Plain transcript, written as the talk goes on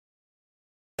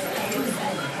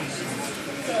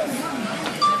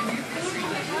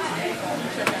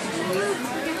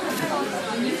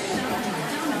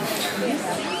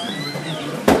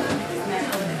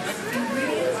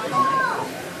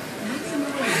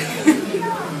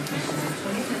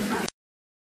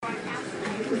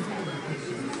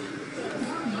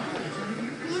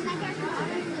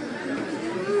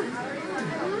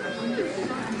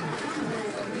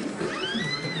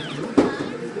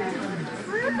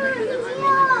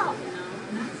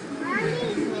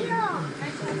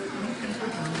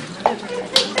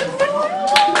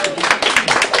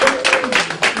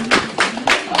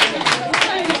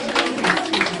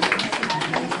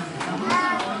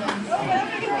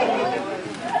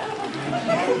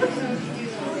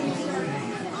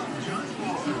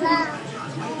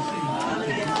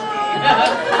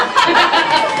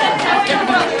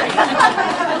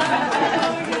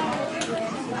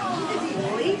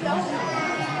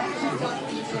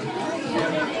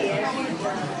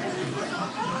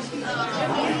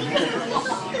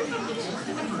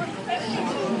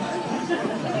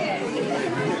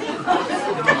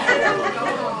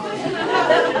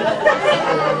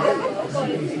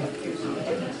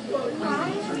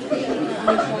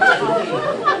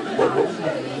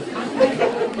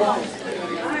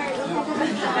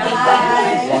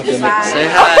Say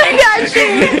hi.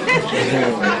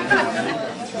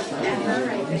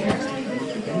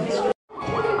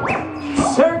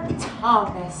 Sir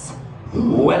Thomas,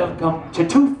 welcome to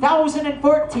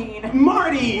 2014.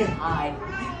 Marty! Hi.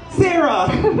 Sarah!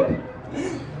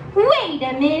 Wait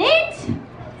a minute!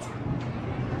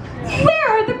 Where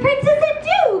are the princess and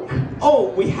duke?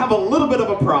 Oh, we have a little bit of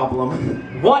a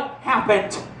problem. What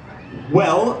happened?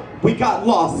 Well, we got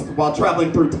lost while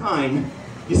traveling through time.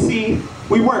 You see,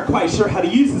 we weren't quite sure how to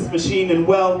use this machine, and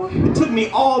well, it took me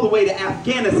all the way to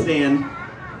Afghanistan.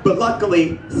 But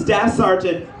luckily, Staff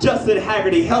Sergeant Justin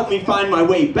Haggerty helped me find my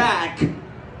way back.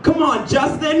 Come on,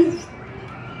 Justin!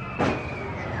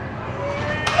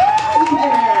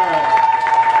 Yeah.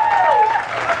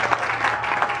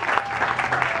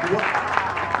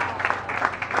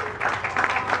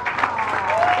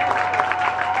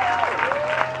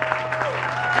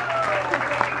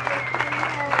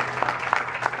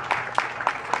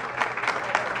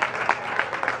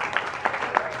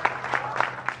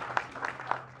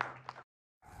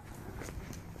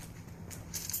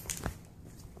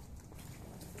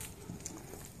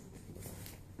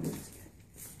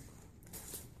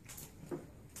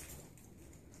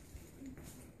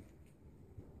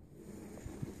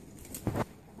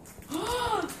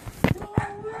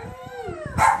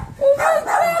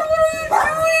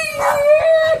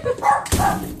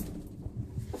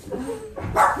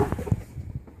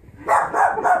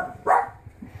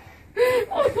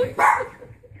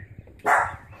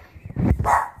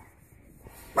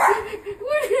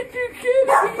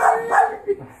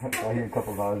 I here a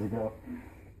couple of hours ago.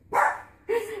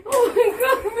 Oh my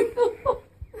god!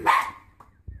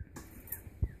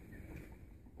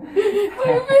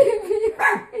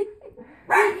 My baby!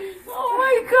 Oh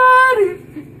my god!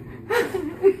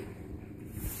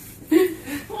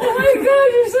 Oh my god,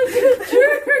 you're such a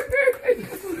jerk!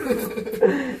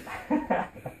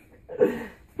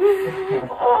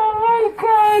 Oh my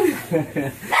god!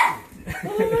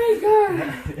 Oh my god!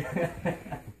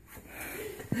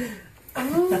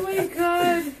 Oh my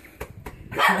god!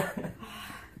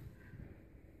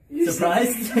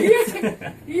 Surprised?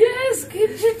 Yes,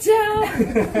 get you down!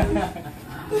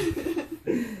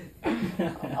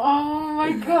 Oh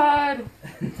my god!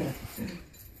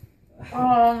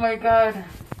 Oh my god!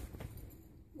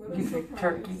 You think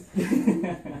turkey?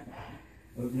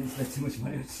 Hope you didn't spend too much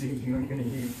money on shit you weren't gonna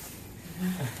use.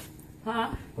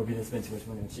 Huh? Hope you didn't spend too much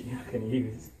money on shit you're not gonna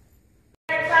use.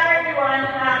 Hi everyone,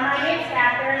 my name's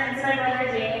Catherine and this is my brother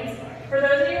James. For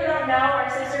those of you who don't know, our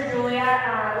sister Julia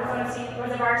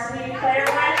was a varsity player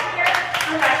last year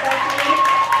on the basketball team.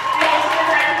 And also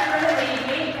decided to join the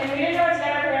league. And we didn't know what to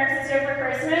get our parents this year for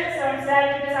Christmas, so instead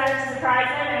we decided to surprise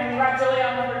them and we brought Julia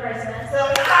home for Christmas. So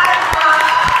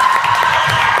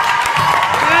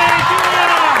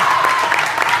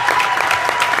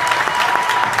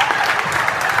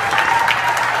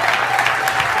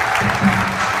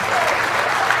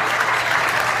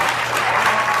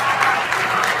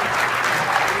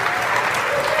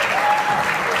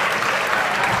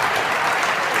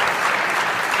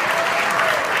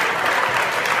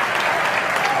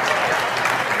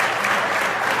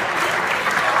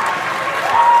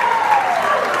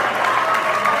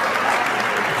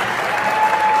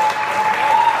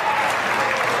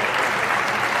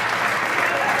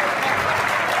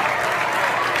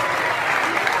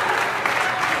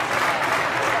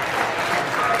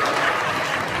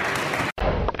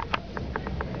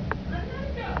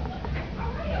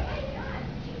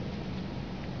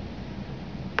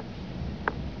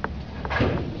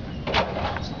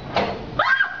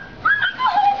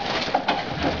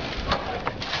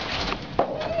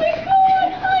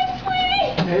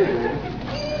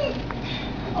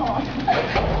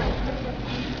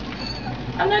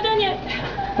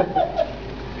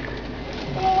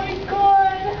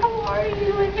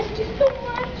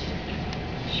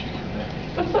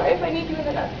I need you in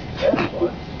the nut.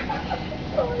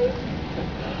 Sorry.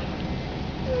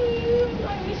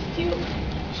 I missed you.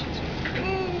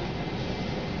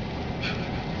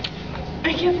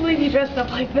 I can't believe you dressed up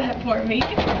like that for me.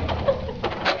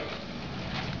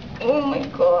 Oh my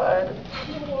god.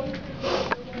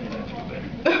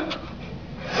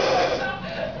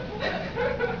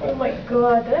 Oh my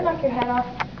god, did I knock your head off?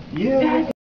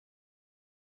 Yeah.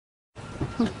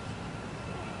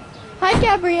 Hi,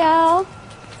 Gabrielle.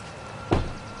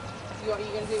 You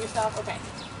gonna do it yourself? Okay.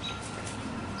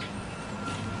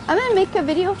 I'm gonna make a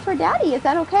video for Daddy. Is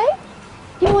that okay?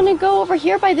 Do you want to go over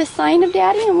here by the sign of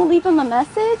Daddy and we'll leave him a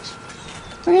message?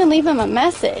 We're gonna leave him a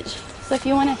message. So if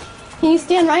you want to, can you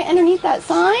stand right underneath that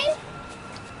sign?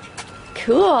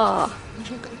 Cool.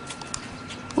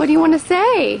 What do you want to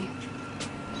say?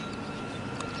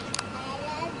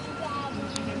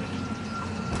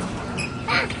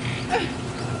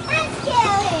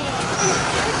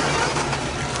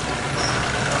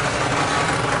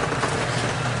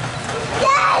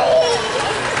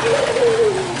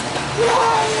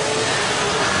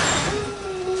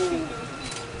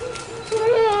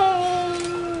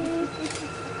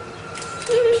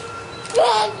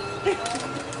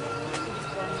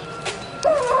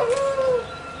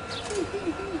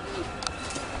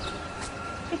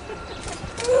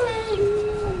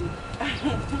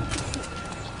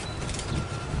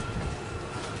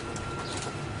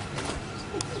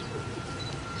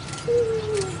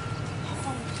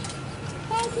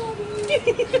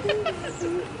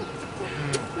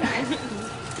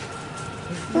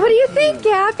 What do you think,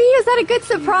 Gabby? Is that a good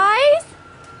surprise?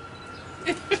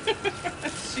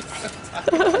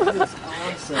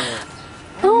 Awesome.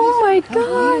 Oh my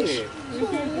gosh.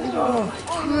 Oh,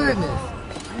 goodness.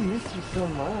 I miss you so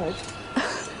much. I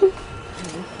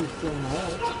miss you so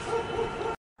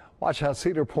much. Watch how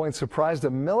Cedar Point surprised a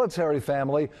military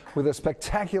family with a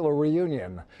spectacular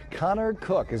reunion. Connor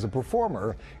Cook is a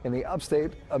performer in the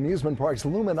Upstate Amusement Park's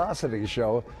Luminosity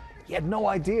show. He had no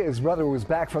idea his brother was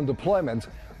back from deployment,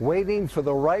 waiting for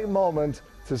the right moment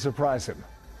to surprise him.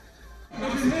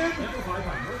 I'd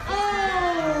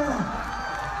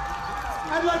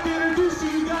like to introduce to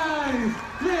you guys,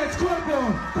 Lance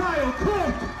Corporal Kyle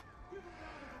Cook.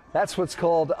 That's what's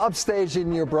called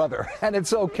upstaging your brother, and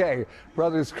it's okay.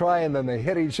 Brothers cry and then they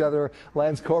hit each other.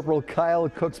 Lance Corporal Kyle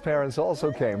Cook's parents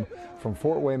also came from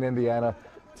Fort Wayne, Indiana,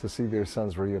 to see their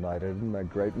sons reunited. Isn't that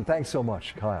great? And thanks so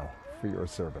much, Kyle, for your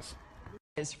service.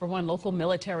 For one local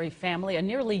military family, a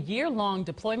nearly year-long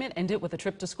deployment ended with a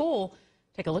trip to school.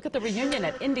 Take a look at the reunion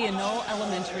at Indian Knoll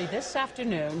Elementary this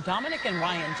afternoon. Dominic and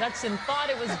Ryan Judson thought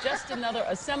it was just another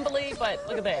assembly, but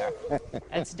look at there.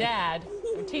 That's Dad.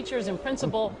 Their teachers and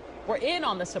principal were in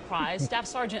on the surprise. Staff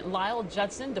Sergeant Lyle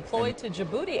Judson deployed to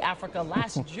Djibouti, Africa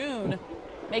last June,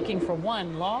 making for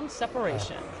one long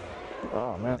separation.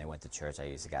 Oh, man. They went to church. I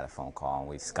usually got a phone call, and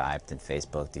we Skyped and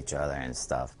Facebooked each other and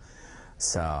stuff.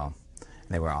 So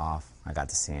they were off. I got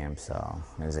to see him, so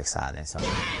it was exciting. So.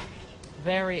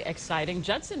 Very exciting.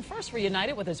 Judson first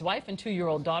reunited with his wife and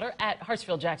 2-year-old daughter at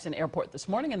Hartsfield-Jackson Airport this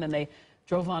morning, and then they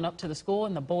drove on up to the school,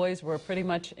 and the boys were pretty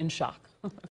much in shock.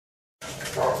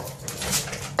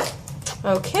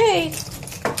 Okay.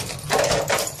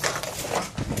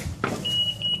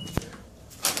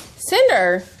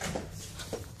 Cinder.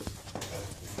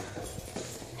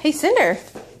 Hey, Cinder.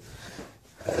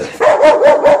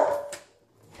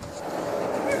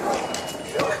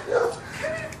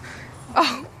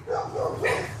 Oh.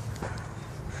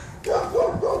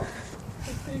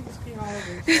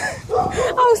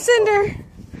 Oh, Cinder.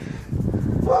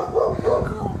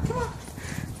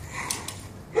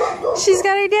 She's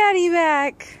got her daddy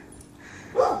back.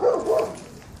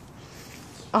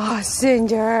 Oh,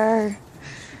 Cinder.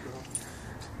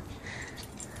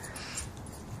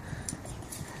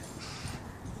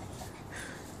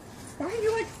 Why are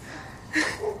you like...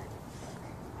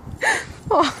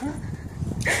 Oh.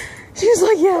 She's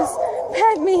like, yes,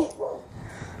 pet me.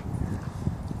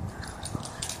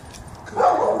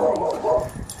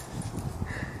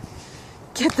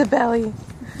 Get the belly.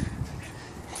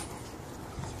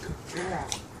 You're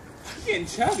getting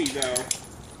chubby, though.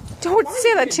 Don't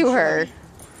say that to her.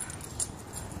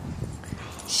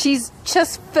 She's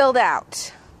just filled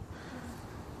out.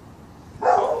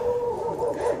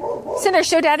 Cinder,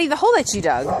 show Daddy the hole that you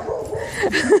dug.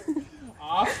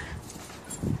 Off.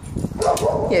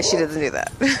 Yeah, she doesn't do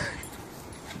that.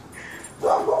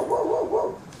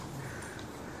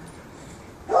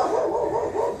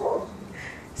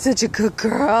 Such a good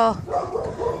girl.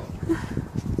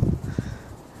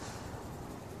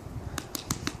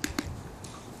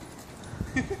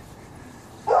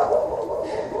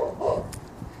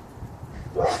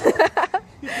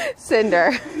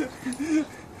 Cinder.